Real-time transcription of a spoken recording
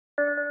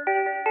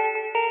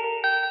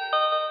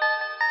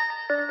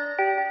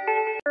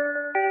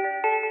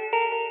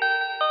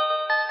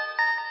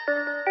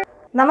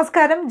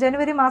നമസ്കാരം.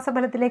 ജനുവരി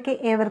മാസഫലത്തിലേക്ക്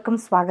ഏവർക്കും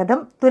സ്വാഗതം.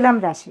 തുലാം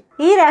രാശി.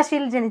 ഈ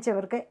രാശിയിൽ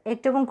ജനിച്ചവർക്ക്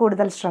ഏറ്റവും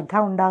കൂടുതൽ ശ്രദ്ധ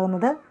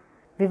ഉണ്ടാകുന്നത്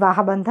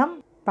വിവാഹബന്ധം,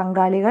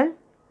 പങ്കാളികൾ,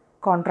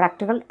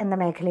 കോൺട്രാക്റ്റുകൾ എന്ന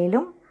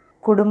മേഖലയിലും,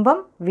 കുടുംബം,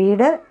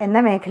 വീട് എന്ന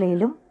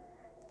മേഖലയിലും,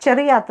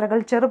 ചെറിയ യാത്രകൾ,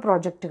 ചെറു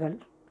പ്രോജക്റ്റുകൾ,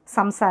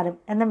 സംസാരം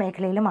എന്ന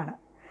മേഖലയിലുമാണ്.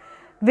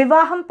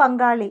 വിവാഹം,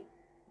 പങ്കാളി,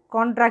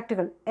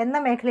 കോൺട്രാക്റ്റുകൾ എന്ന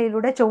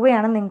മേഖലയിലൂടെ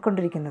ചൊവ്വയാണ്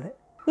നീങ്ങിക്കൊണ്ടിരിക്കുന്നത്.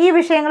 ഈ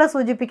വിഷയങ്ങളെ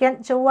സൂചിപ്പിക്കാൻ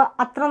ചൊവ്വ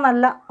അത്ര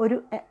നല്ല ഒരു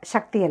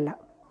ശക്തിയല്ല.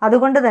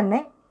 അതുകൊണ്ട്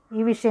തന്നെ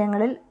ഈ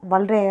വിഷയങ്ങളിൽ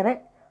വളരെയേറെ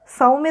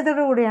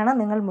സൗമ്യതയോടുകൂടിയാണ്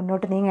നിങ്ങൾ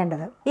മുന്നോട്ട്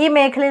നീങ്ങേണ്ടത്. ഈ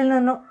മേഖലയിൽ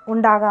നിന്ന്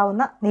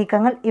ഉണ്ടാകാവുന്ന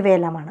നീക്കങ്ങൾ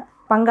ഇവയെല്ലാമാണ്.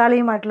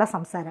 പങ്കാളിയുമായിട്ടുള്ള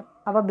സംസാരം,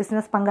 അവ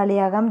ബിസിനസ്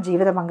പങ്കാളിയാകാം,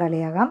 ജീവിത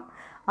പങ്കാളിയാകാം.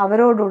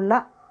 അവരോടുള്ള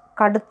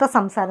കടുത്ത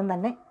സംസാരം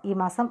തന്നെ ഈ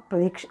മാസം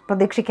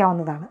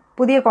പ്രതീക്ഷിക്കാവുന്നതാണ്.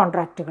 പുതിയ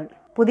കോൺട്രാക്റ്റുകൾ,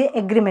 പുതിയ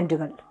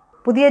എഗ്രിമെൻറ്റുകൾ,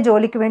 പുതിയ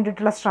ജോലിക്ക്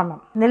വേണ്ടിയിട്ടുള്ള ശ്രമം,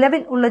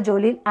 നിലവിൽ ഉള്ള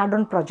ജോലിയിൽ ആഡ്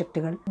ഓൺ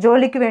പ്രോജക്റ്റുകൾ,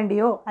 ജോലിക്ക്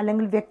വേണ്ടിയോ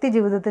അല്ലെങ്കിൽ വ്യക്തി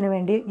ജീവിതത്തിന്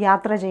വേണ്ടിയോ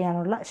യാത്ര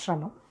ചെയ്യാനുള്ള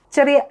ശ്രമം,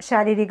 ചെറിയ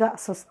ശാരീരിക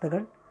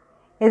അസ്വസ്ഥതകൾ,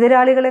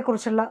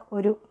 എതിരാളികളെക്കുറിച്ചുള്ള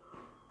ഒരു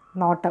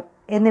നോട്ടം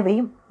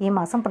എന്നിവയും ഈ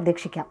മാസം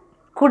പ്രതീക്ഷിക്കാം.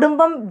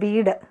 കുടുംബം,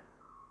 വീട്,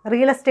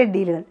 റിയൽ എസ്റ്റേറ്റ്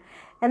ഡീലുകൾ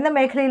എന്ന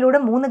മേഖലയിലൂടെ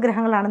 3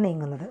 ഗ്രഹങ്ങളാണ്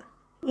നീങ്ങുന്നത്.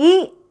 ഈ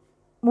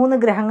 3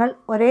 ഗ്രഹങ്ങൾ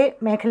ഒരേ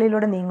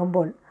മേഖലയിലൂടെ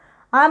നീങ്ങുമ്പോൾ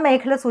ആ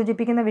മേഖല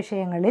സൂചിപ്പിക്കുന്ന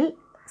വിഷയങ്ങളിൽ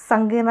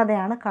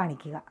സങ്കീർണതയാണ്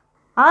കാണിക്കുക.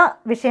 ആ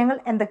വിഷയങ്ങൾ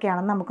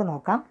എന്തൊക്കെയാണെന്ന് നമുക്ക്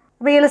നോക്കാം.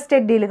 റിയൽ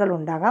എസ്റ്റേറ്റ് ഡീലുകൾ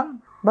ഉണ്ടാകാം,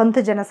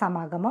 ബന്ധുജന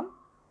സമാഗമം,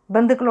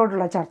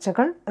 ബന്ധുക്കളോടുള്ള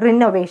ചർച്ചകൾ,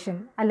 റിനോവേഷൻ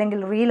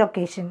അല്ലെങ്കിൽ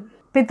റീലൊക്കേഷൻ,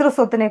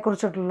 പിതൃസ്വത്തിനെ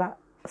കുറിച്ചിട്ടുള്ള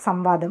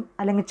സംവാദം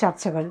അല്ലെങ്കിൽ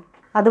ചർച്ചകൾ,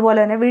 അതുപോലെ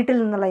തന്നെ വീട്ടിൽ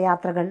നിന്നുള്ള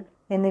യാത്രകൾ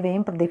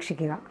എന്നിവയും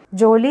പ്രതീക്ഷിക്കുക.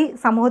 ജോലി,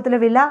 സമൂഹത്തിലെ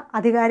വില,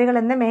 അധികാരികൾ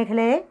എന്ന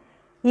മേഖലയെ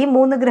ഈ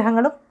 3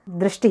 ഗ്രഹങ്ങളും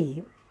ദൃഷ്ടി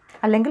ചെയ്യും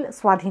അല്ലെങ്കിൽ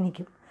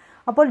സ്വാധീനിക്കും.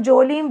 അപ്പോൾ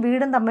ജോലിയും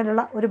വീടും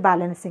തമ്മിലുള്ള ഒരു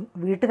ബാലൻസിങ്,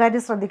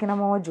 വീട്ടുകാര്യം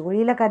ശ്രദ്ധിക്കണമോ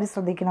ജോലിയിലെ കാര്യം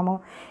ശ്രദ്ധിക്കണമോ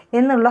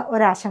എന്നുള്ള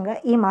ഒരാശങ്ക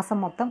ഈ മാസം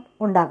മൊത്തം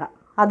ഉണ്ടാകാം.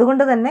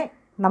 അതുകൊണ്ട് തന്നെ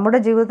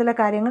നമ്മുടെ ജീവിതത്തിലെ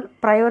കാര്യങ്ങൾ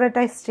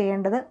പ്രയോറിറ്റൈസ്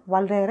ചെയ്യേണ്ടത്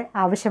വളരെയേറെ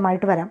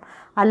ആവശ്യമായിട്ട് വരാം.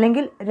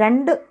 അല്ലെങ്കിൽ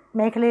 2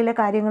 മേഖലയിലെ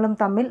കാര്യങ്ങളും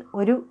തമ്മിൽ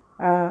ഒരു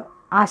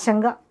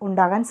ആശങ്ക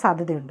ഉണ്ടാകാൻ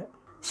സാധ്യതയുണ്ട്.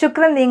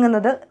 ശുക്രൻ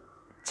നീങ്ങുന്നത്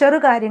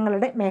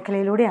ചെറുകാര്യങ്ങളുടെ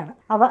മേഖലയിലൂടെയാണ്.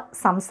 അവ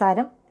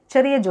സംസാരം,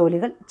 ചെറിയ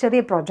ജോലികൾ,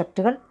 ചെറിയ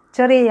പ്രോജക്റ്റുകൾ,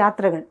 ചെറിയ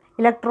യാത്രകൾ,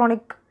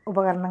 ഇലക്ട്രോണിക്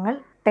ഉപകരണങ്ങൾ,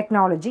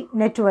 ടെക്നോളജി,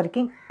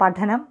 നെറ്റ്വർക്കിംഗ്,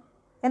 പഠനം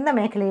എന്ന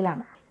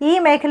മേഖലയിലാണ്. ഈ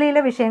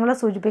മേഖലയിലെ വിഷയങ്ങളെ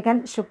സൂചിപ്പിക്കാൻ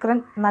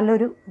ശുക്രൻ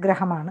നല്ലൊരു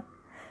ഗ്രഹമാണ്.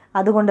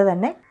 അതുകൊണ്ട്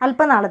തന്നെ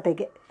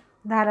അല്പനാളത്തേക്ക്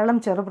ധാരാളം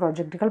ചെറു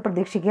പ്രോജക്റ്റുകൾ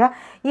പ്രതീക്ഷിക്കുക.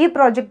 ഈ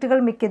പ്രോജക്റ്റുകൾ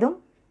മിക്കതും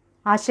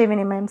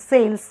ആശയവിനിമയം,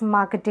 sales,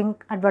 marketing,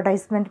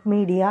 advertisement,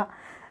 media,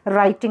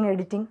 writing,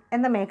 editing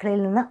എന്ന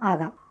മേഖലയിൽ നിന്ന്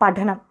ആകാം.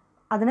 പഠനം,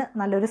 അതിന്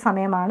നല്ലൊരു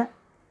സമയമാണ്.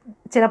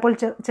 ചിലപ്പോൾ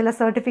ചില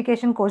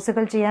സർട്ടിഫിക്കേഷൻ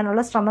കോഴ്സുകൾ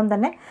ചെയ്യാനുള്ള ശ്രമം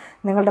തന്നെ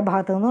നിങ്ങളുടെ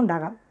ഭാഗത്തു നിന്നും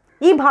ഉണ്ടാകാം.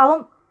 ഈ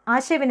ഭാവം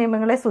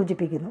ആശയവിനിമയങ്ങളെ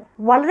സൂചിപ്പിക്കുന്നു.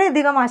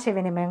 വളരെയധികം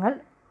ആശയവിനിമയങ്ങൾ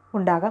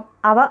ഉണ്ടാകാം.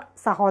 അവ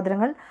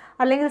സഹോദരങ്ങൾ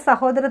അല്ലെങ്കിൽ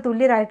സഹോദര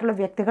തുല്യരായിട്ടുള്ള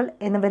വ്യക്തികൾ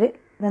എന്നിവരിൽ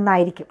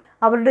നിന്നായിരിക്കും.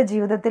 അവരുടെ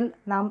ജീവിതത്തിൽ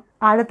നാം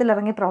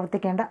ആഴത്തിലിറങ്ങി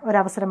പ്രവർത്തിക്കേണ്ട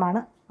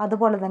ഒരവസരമാണ്.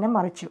 അതുപോലെ തന്നെ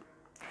മറിച്ചു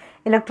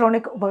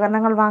ഇലക്ട്രോണിക്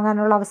ഉപകരണങ്ങൾ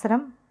വാങ്ങാനുള്ള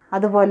അവസരം,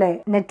 അതുപോലെ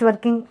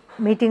നെറ്റ്വർക്കിംഗ്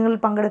മീറ്റിങ്ങുകളിൽ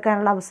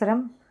പങ്കെടുക്കാനുള്ള അവസരം,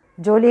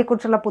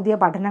 ജോലിയെക്കുറിച്ചുള്ള പുതിയ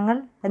പഠനങ്ങൾ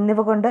എന്നിവ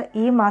കൊണ്ട്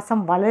ഈ മാസം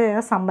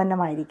വളരെയേറെ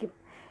സമ്പന്നമായിരിക്കും.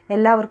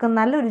 എല്ലാവർക്കും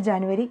നല്ലൊരു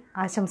ജനുവരി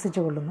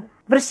ആശംസിച്ചുകൊള്ളുന്നു.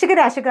 വൃശ്ചിക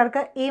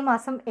രാശിക്കാർക്ക് ഈ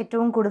മാസം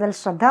ഏറ്റവും കൂടുതൽ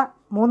ശ്രദ്ധ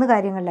 3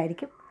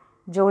 കാര്യങ്ങളിലായിരിക്കും: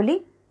 ജോലി,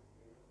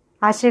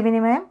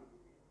 ആശയവിനിമയം,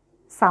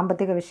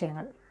 സാമ്പത്തിക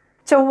വിഷയങ്ങൾ.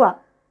 ചൊവ്വ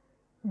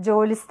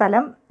ജോലി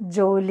സ്ഥലം,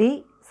 ജോലി,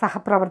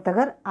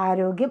 സഹപ്രവർത്തകർ,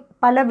 ആരോഗ്യം,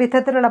 പല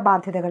വിധത്തിലുള്ള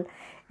ബാധ്യതകൾ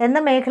എന്ന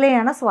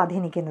മേഖലയാണ്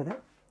സ്വാധീനിക്കുന്നത്.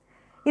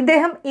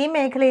 ഇദ്ദേഹം ഈ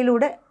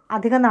മേഖലയിലൂടെ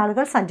അധിക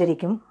നാളുകൾ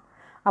സഞ്ചരിക്കും.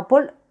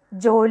 അപ്പോൾ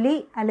ജോലി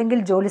അല്ലെങ്കിൽ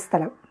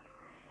ജോലിസ്ഥലം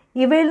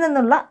ഇവയിൽ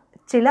നിന്നുള്ള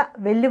ചില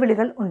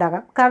വെല്ലുവിളികൾ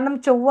ഉണ്ടാകാം. കാരണം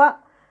ചൊവ്വ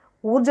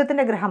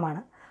ഊർജത്തിൻ്റെ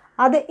ഗ്രഹമാണ്.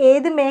 അത്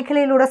ഏത്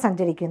മേഖലയിലൂടെ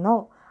സഞ്ചരിക്കുന്നോ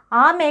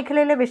ആ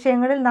മേഖലയിലെ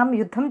വിഷയങ്ങളിൽ നാം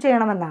യുദ്ധം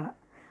ചെയ്യണമെന്നാണ്.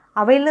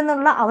 അവയിൽ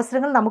നിന്നുള്ള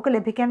അവസരങ്ങൾ നമുക്ക്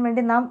ലഭിക്കാൻ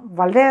വേണ്ടി നാം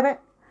വളരെയേറെ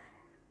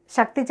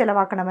ശക്തി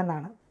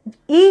ചെലവാക്കണമെന്നാണ്.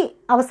 ഈ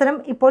അവസരം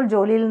ഇപ്പോൾ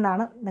ജോലിയിൽ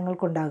നിന്നാണ്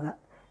നിങ്ങൾക്കുണ്ടാകുക.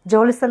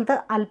 ജോലിസ്ഥലത്ത്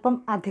അല്പം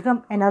അധികം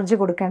എനർജി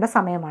കൊടുക്കേണ്ട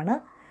സമയമാണ്.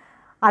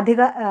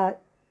 അധിക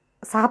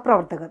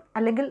സഹപ്രവർത്തകർ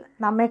അല്ലെങ്കിൽ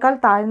നമ്മേക്കാൾ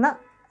താഴ്ന്ന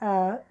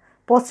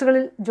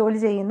പോസ്റ്റുകളിൽ ജോലി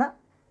ചെയ്യുന്ന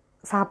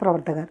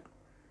സഹപ്രവർത്തകർ,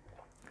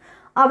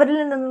 അവരിൽ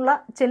നിന്നുള്ള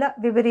ചില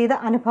വിപരീത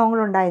അനുഭവങ്ങൾ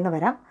ഉണ്ടായെന്ന്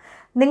വരാം.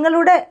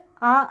 നിങ്ങളുടെ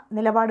ആ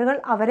നിലപാടുകൾ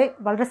അവരെ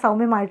വളരെ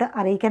സൗമ്യമായിട്ട്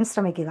അറിയിക്കാൻ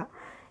ശ്രമിക്കുക.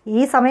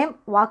 ഈ സമയം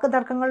വാക്ക്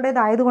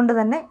തർക്കങ്ങളുടേതായതുകൊണ്ട്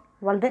തന്നെ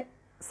വളരെ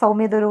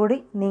സൗമ്യതയോടുകൂടി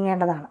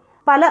നീങ്ങേണ്ടതാണ്.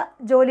 പല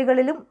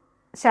ജോലികളിലും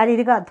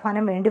ശാരീരിക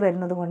അധ്വാനം വേണ്ടി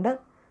വരുന്നത് കൊണ്ട്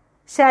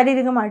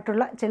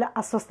ശാരീരികമായിട്ടുള്ള ചില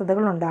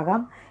അസ്വസ്ഥതകൾ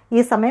ഉണ്ടാകാം.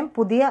 ഈ സമയം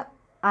പുതിയ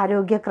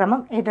ആരോഗ്യക്രമം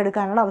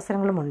ഏറ്റെടുക്കാനുള്ള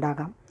അവസരങ്ങളും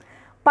ഉണ്ടാകാം.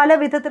 പല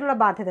വിധത്തിലുള്ള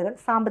ബാധ്യതകൾ,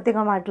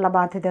 സാമ്പത്തികമായിട്ടുള്ള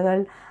ബാധ്യതകൾ,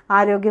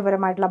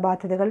 ആരോഗ്യപരമായിട്ടുള്ള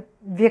ബാധ്യതകൾ,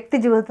 വ്യക്തി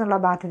ജീവിതത്തിനുള്ള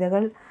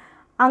ബാധ്യതകൾ,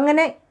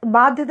 അങ്ങനെ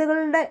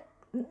ബാധ്യതകളുടെ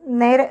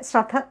നേരെ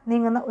ശ്രദ്ധ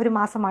നീങ്ങുന്ന ഒരു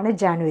മാസമാണ്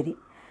ജാനുവരി.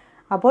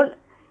 അപ്പോൾ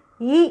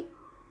ഈ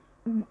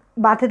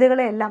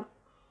ബാധ്യതകളെയെല്ലാം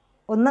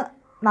ഒന്ന്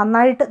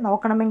നന്നായിട്ട്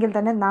നോക്കണമെങ്കിൽ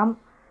തന്നെ നാം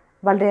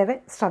വളരെയേറെ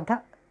ശ്രദ്ധ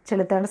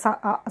ചെലുത്തേണ്ട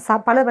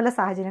പല പല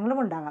സാഹചര്യങ്ങളും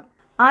ഉണ്ടാകാം.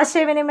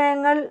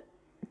 ആശയവിനിമയങ്ങൾ,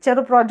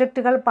 ചെറു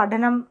പ്രോജക്റ്റുകൾ,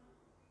 പഠനം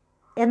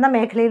എന്ന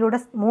മേഖലയിലൂടെ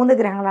 3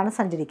 ഗ്രഹങ്ങളാണ്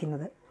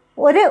സഞ്ചരിക്കുന്നത്.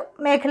 ഒരു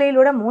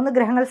മേഖലയിലൂടെ 3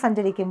 ഗ്രഹങ്ങൾ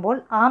സഞ്ചരിക്കുമ്പോൾ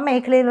ആ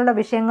മേഖലയിലുള്ള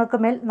വിഷയങ്ങൾക്ക്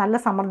മേൽ നല്ല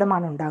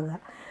സമ്മർദ്ദമാണ് ഉണ്ടാകുക.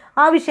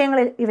 ആ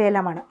വിഷയങ്ങളിൽ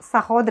ഇവയെല്ലാമാണ്.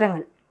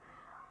 സഹോദരങ്ങൾ,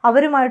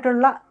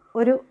 അവരുമായിട്ടുള്ള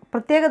ഒരു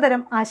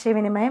പ്രത്യേകതരം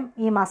ആശയവിനിമയം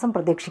ഈ മാസം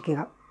പ്രതീക്ഷിക്കുക.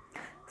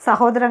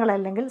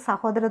 സഹോദരങ്ങളല്ലെങ്കിൽ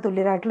സഹോദര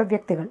തുല്യരായിട്ടുള്ള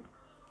വ്യക്തികൾ.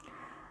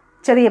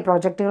 ചെറിയ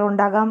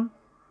പ്രോജക്റ്റുകളുണ്ടാകാം,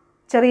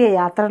 ചെറിയ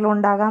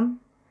യാത്രകളുണ്ടാകാം,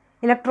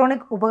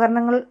 ഇലക്ട്രോണിക്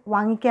ഉപകരണങ്ങൾ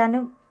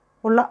വാങ്ങിക്കാനും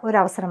ഉള്ള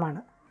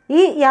ഒരവസരമാണ്.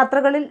 ഈ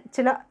യാത്രകളിൽ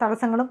ചില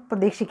തടസ്സങ്ങളും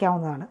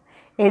പ്രതീക്ഷിക്കാവുന്നതാണ്.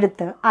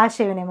 എഴുത്ത്,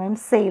 ആശയവിനിമയം,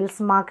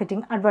 sales,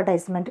 marketing,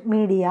 advertisement,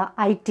 media,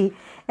 IT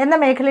എന്ന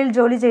മേഖലയിൽ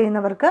ജോലി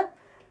ചെയ്യുന്നവർക്ക്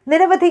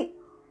നിരവധി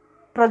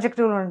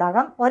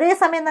പ്രൊജക്റ്റുകളുണ്ടാകാം. ഒരേ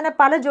സമയം തന്നെ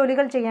പല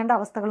ജോലികൾ ചെയ്യേണ്ട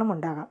അവസ്ഥകളും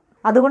ഉണ്ടാകാം.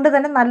 അതുകൊണ്ട്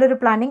തന്നെ നല്ലൊരു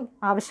പ്ലാനിംഗ്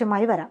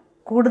ആവശ്യമായി വരാം.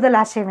 കൂടുതൽ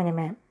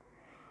ആശയവിനിമയം.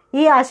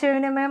 ഈ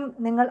ആശയവിനിമയം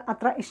നിങ്ങൾ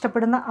അത്ര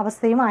ഇഷ്ടപ്പെടുന്ന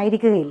അവസ്ഥയും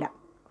ആയിരിക്കുകയില്ല.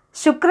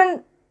 ശുക്രൻ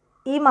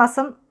ഈ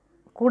മാസം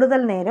കൂടുതൽ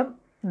നേരം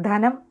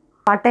ധനം,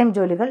 പാർട്ട് ടൈം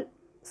ജോലികൾ,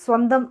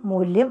 സ്വന്തം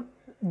മൂല്യം,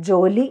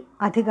 ജോലി,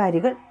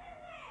 അധികാരികൾ,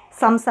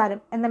 സംസാരം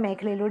എന്ന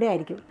മേഖലയിലൂടെ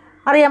ആയിരിക്കും.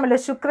 അറിയാമല്ലോ,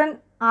 ശുക്രൻ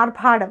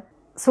ആർഭാടം,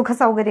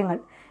 സുഖസൗകര്യങ്ങൾ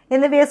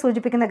എന്നിവയെ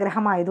സൂചിപ്പിക്കുന്ന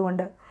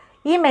ഗ്രഹമായതുകൊണ്ട്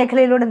ഈ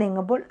മേഖലയിലൂടെ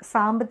നീങ്ങുമ്പോൾ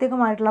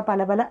സാമ്പത്തികമായിട്ടുള്ള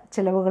പല പല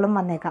ചിലവുകളും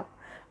വന്നേക്കാം.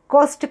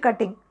 കോസ്റ്റ്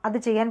കട്ടിംഗ് അത്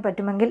ചെയ്യാൻ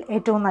പറ്റുമെങ്കിൽ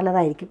ഏറ്റവും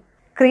നല്ലതായിരിക്കും.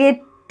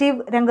 ക്രിയേറ്റീവ്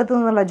രംഗത്തു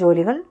നിന്നുള്ള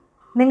ജോലികൾ,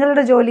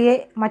 നിങ്ങളുടെ ജോലിയെ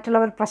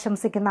മറ്റുള്ളവർ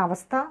പ്രശംസിക്കുന്ന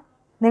അവസ്ഥ,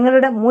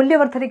 നിങ്ങളുടെ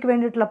മൂല്യവർദ്ധനയ്ക്ക്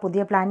വേണ്ടിയിട്ടുള്ള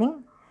പുതിയ പ്ലാനിംഗ്,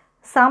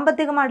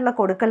 സാമ്പത്തികമായിട്ടുള്ള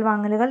കൊടുക്കൽ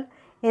വാങ്ങലുകൾ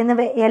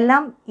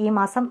എന്നിവയെല്ലാം ഈ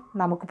മാസം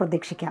നമുക്ക്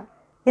പ്രതീക്ഷിക്കാം.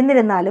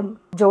 എന്നിരുന്നാലും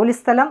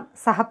ജോലിസ്ഥലം,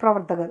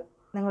 സഹപ്രവർത്തകർ,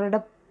 നിങ്ങളുടെ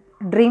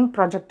ഡ്രീം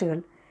പ്രൊജക്റ്റുകൾ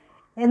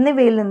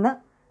എന്നിവയിൽ നിന്ന്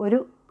ഒരു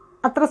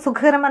അത്ര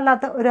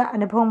സുഖകരമല്ലാത്ത ഒരു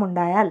അനുഭവം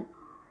ഉണ്ടായാൽ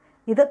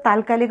ഇത്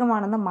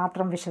താൽക്കാലികമാണെന്ന്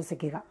മാത്രം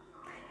വിശ്വസിക്കുക.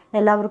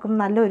 എല്ലാവർക്കും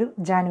നല്ലൊരു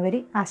ജാനുവരി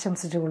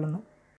ആശംസിച്ചുകൊള്ളുന്നു.